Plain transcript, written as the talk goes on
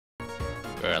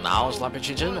大家好，我是老皮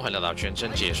拳真，欢迎来到拳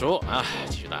真解说啊！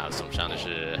继续大家送上的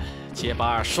是街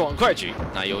霸2爽快局，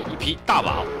那有一匹大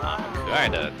宝啊，可爱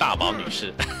的大宝女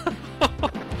士，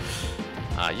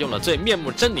啊，用了最面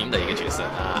目狰狞的一个角色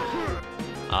啊，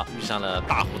好，遇上了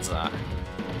大胡子啊，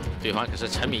对方可是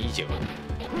沉迷已久，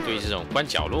对于这种关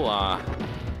角落啊，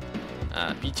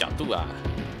比角度啊，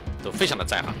都非常的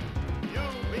在行。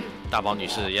大宝女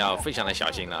士要非常的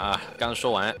小心了啊！刚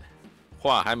说完，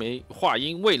话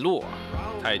音未落。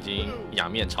 他已经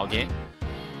仰面朝天，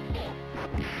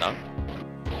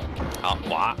好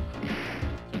刮，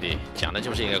兄弟讲的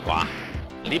就是一个刮，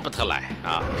离不特来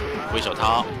啊！回手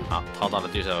掏，好掏到了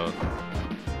对手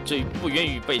最不愿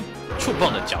意被触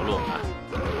碰的角落啊！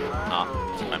好，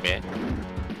这边，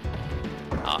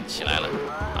好起来了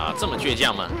啊！这么倔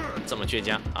强吗？这么倔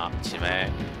强啊！起拍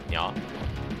鸟，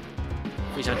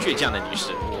非常倔强的女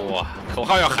士，哇！口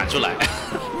号要喊出来。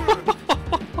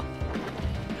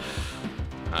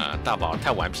大宝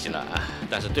太顽皮了啊，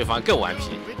但是对方更顽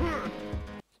皮。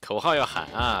口号要喊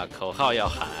啊，口号要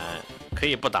喊，可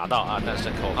以不打到啊，但是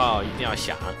口号一定要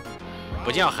响，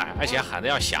不仅要喊，而且喊的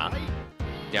要响。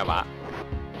第二把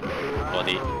落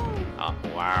地，好，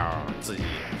哇哦，自己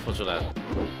付出了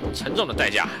沉重的代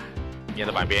价，捏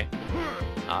到板边，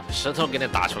啊，舌头给你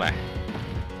打出来，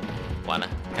完了，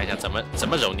看一下怎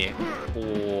么揉捏，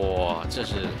哇，这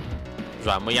是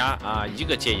软木鸭啊，一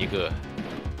个接一个，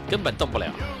根本动不了。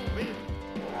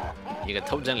 一个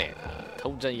偷针脸，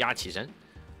偷针压起身，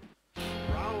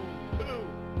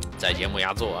在节目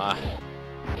压座啊！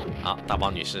好，大宝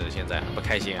女士现在很不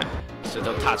开心啊，舌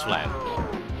头踏出来了。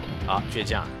好，倔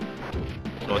强，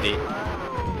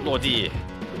落地，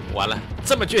完了，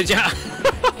这么倔强！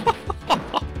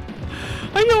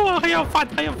哎呦，还要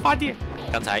发电！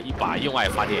刚才一把用爱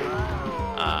发电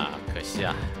啊，可惜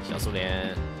啊，小苏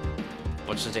联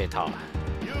不吃这套啊。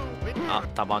好，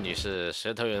大宝女士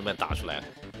舌头有没有打出来了？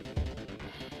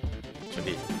 兄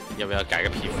弟，要不要改个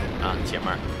皮肤啊？姐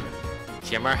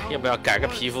们儿，要不要改个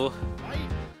皮肤？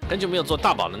很久没有做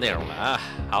大宝的内容了啊！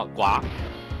好，刮，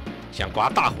想刮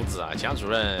大胡子啊！蒋主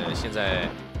任现在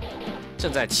正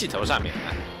在气头上面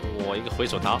啊！我一个回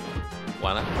手掏，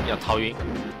完了要掏晕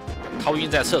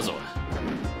在厕所。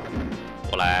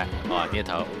我来啊，捏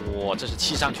头，我这是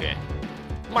七伤拳，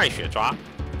卖血抓，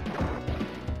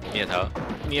捏头，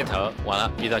完了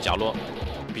逼到角落，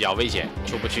比较危险，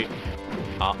出不去。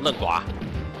 好，愣刮，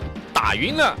打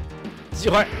晕了，机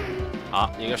会，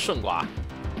好，一个顺刮，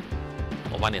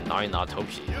我帮你挠一挠头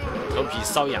皮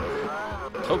瘙痒，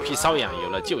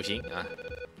有了救星啊！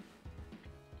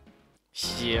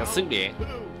小苏联，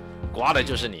刮的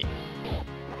就是你，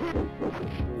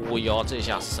我哟，这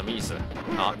下是什么意思？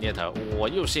好，捏头，我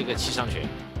又是一个七伤拳，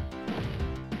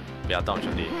不要动，兄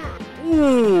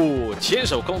弟，前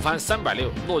手空翻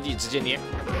360，落地直接捏，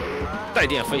带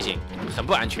电飞行，很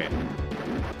不安全。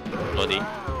 落地，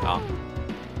好，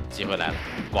机会来了，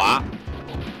刮，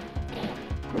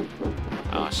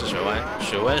啊，试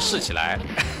水温试起来，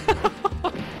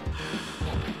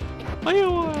哎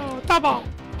呦，大宝，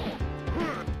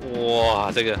哇，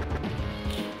这个，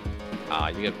啊，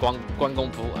一个关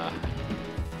公扑啊，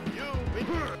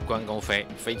关公飞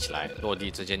起来，落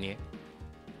地直接捏，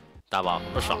大宝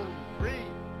不爽，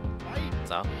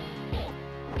走，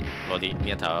落地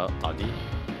捏头倒地，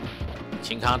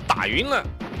秦康打晕了。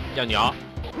 要鸟，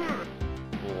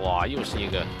哇，又是一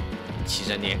个起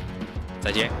身捏，再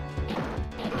见。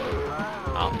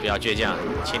好，不要倔强，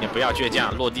请你不要倔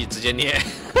强，落地直接捏。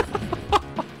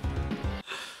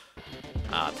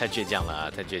啊，太倔强了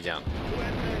啊，太倔强了。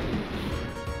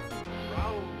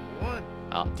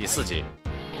好，第4局，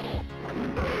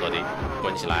落地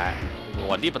滚起来，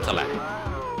我立不特来，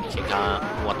秦康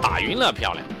我打晕了，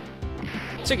漂亮，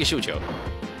这个绣球，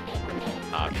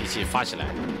啊，脾气发起来。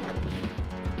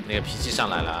 那个脾气上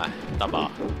来了啊，大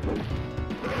宝，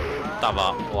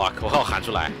哇！口号喊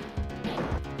出来，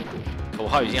口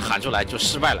号已经喊出来就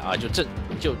失败了啊，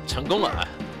就成功了啊，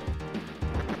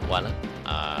完了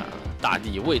啊，大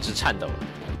地为之颤抖。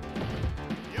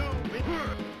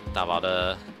大宝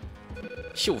的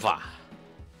秀发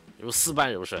如丝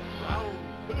般柔顺啊，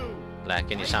来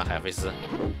给你上海飞丝，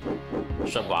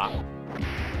顺刮，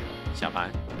下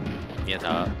盘，捏头，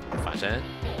反身。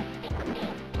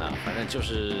 啊，反正就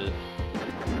是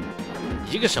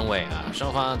一个身位啊，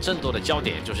双方争夺的焦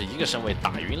点就是一个身位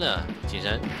打晕了，起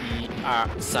身1、2、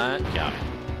3，漂亮！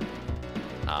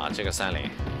啊，这个3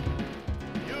连，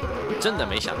真的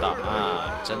没想到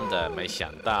啊，真的没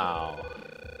想到，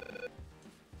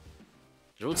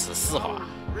如此丝滑。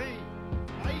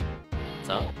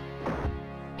走，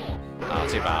啊，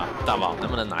这把大宝能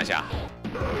不能拿下？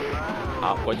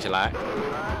好，滚起来！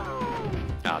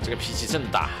啊，这个脾气真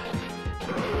大。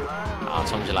啊，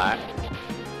冲起来，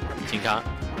金康，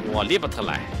我列不特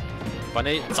来，把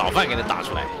那早饭给你打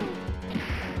出来。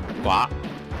刮，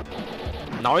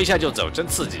挠一下就走，真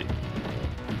刺激。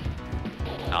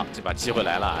好，这把机会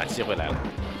来了啊，机会来了，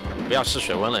不要试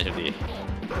水温了，兄弟。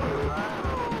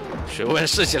水温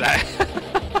试起来。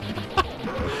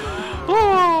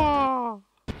哇！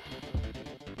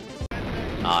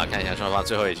啊，看一下双方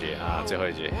最后一局啊，最后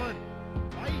一局。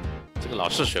这个老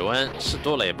试水温试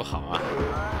多了也不好啊。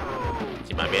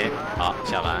金半边，好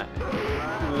下来，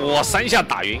我3下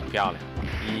打晕，漂亮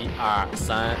！1、2、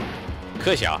3，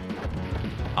克小。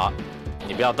好，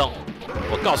你不要动，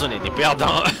我告诉你，你不要动，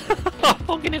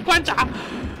我给你观察。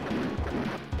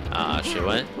啊，水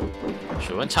温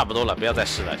差不多了，不要再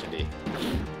试了，兄弟。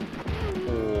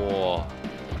哇，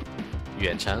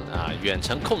远程啊，远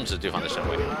程控制对方的身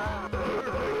位，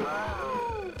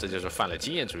这就是犯了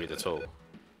经验主义的错误。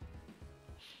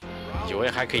以为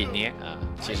还可以捏啊，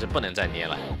其实不能再捏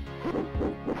了。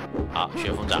好，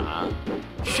旋风掌，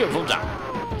旋风掌，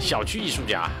小区艺术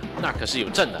家那可是有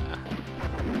证的啊。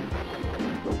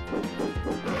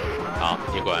好，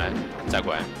一滚，再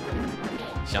滚，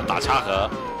想打插盒，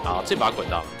好，这把滚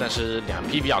到，但是2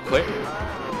批比较亏，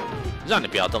让你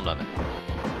不要动了呢。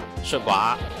顺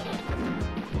刮，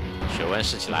水温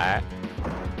试起来，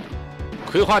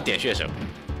葵花点穴手，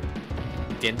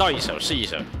点到一手是一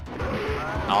手。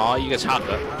好，一个插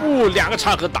盒，2个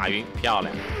插盒打晕，漂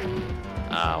亮！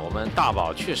啊，我们大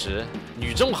宝确实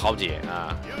女中豪杰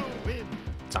啊，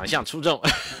长相出众。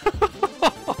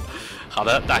好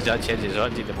的，大家前解说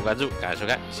记得不关注，感谢收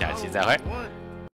看，下期再会。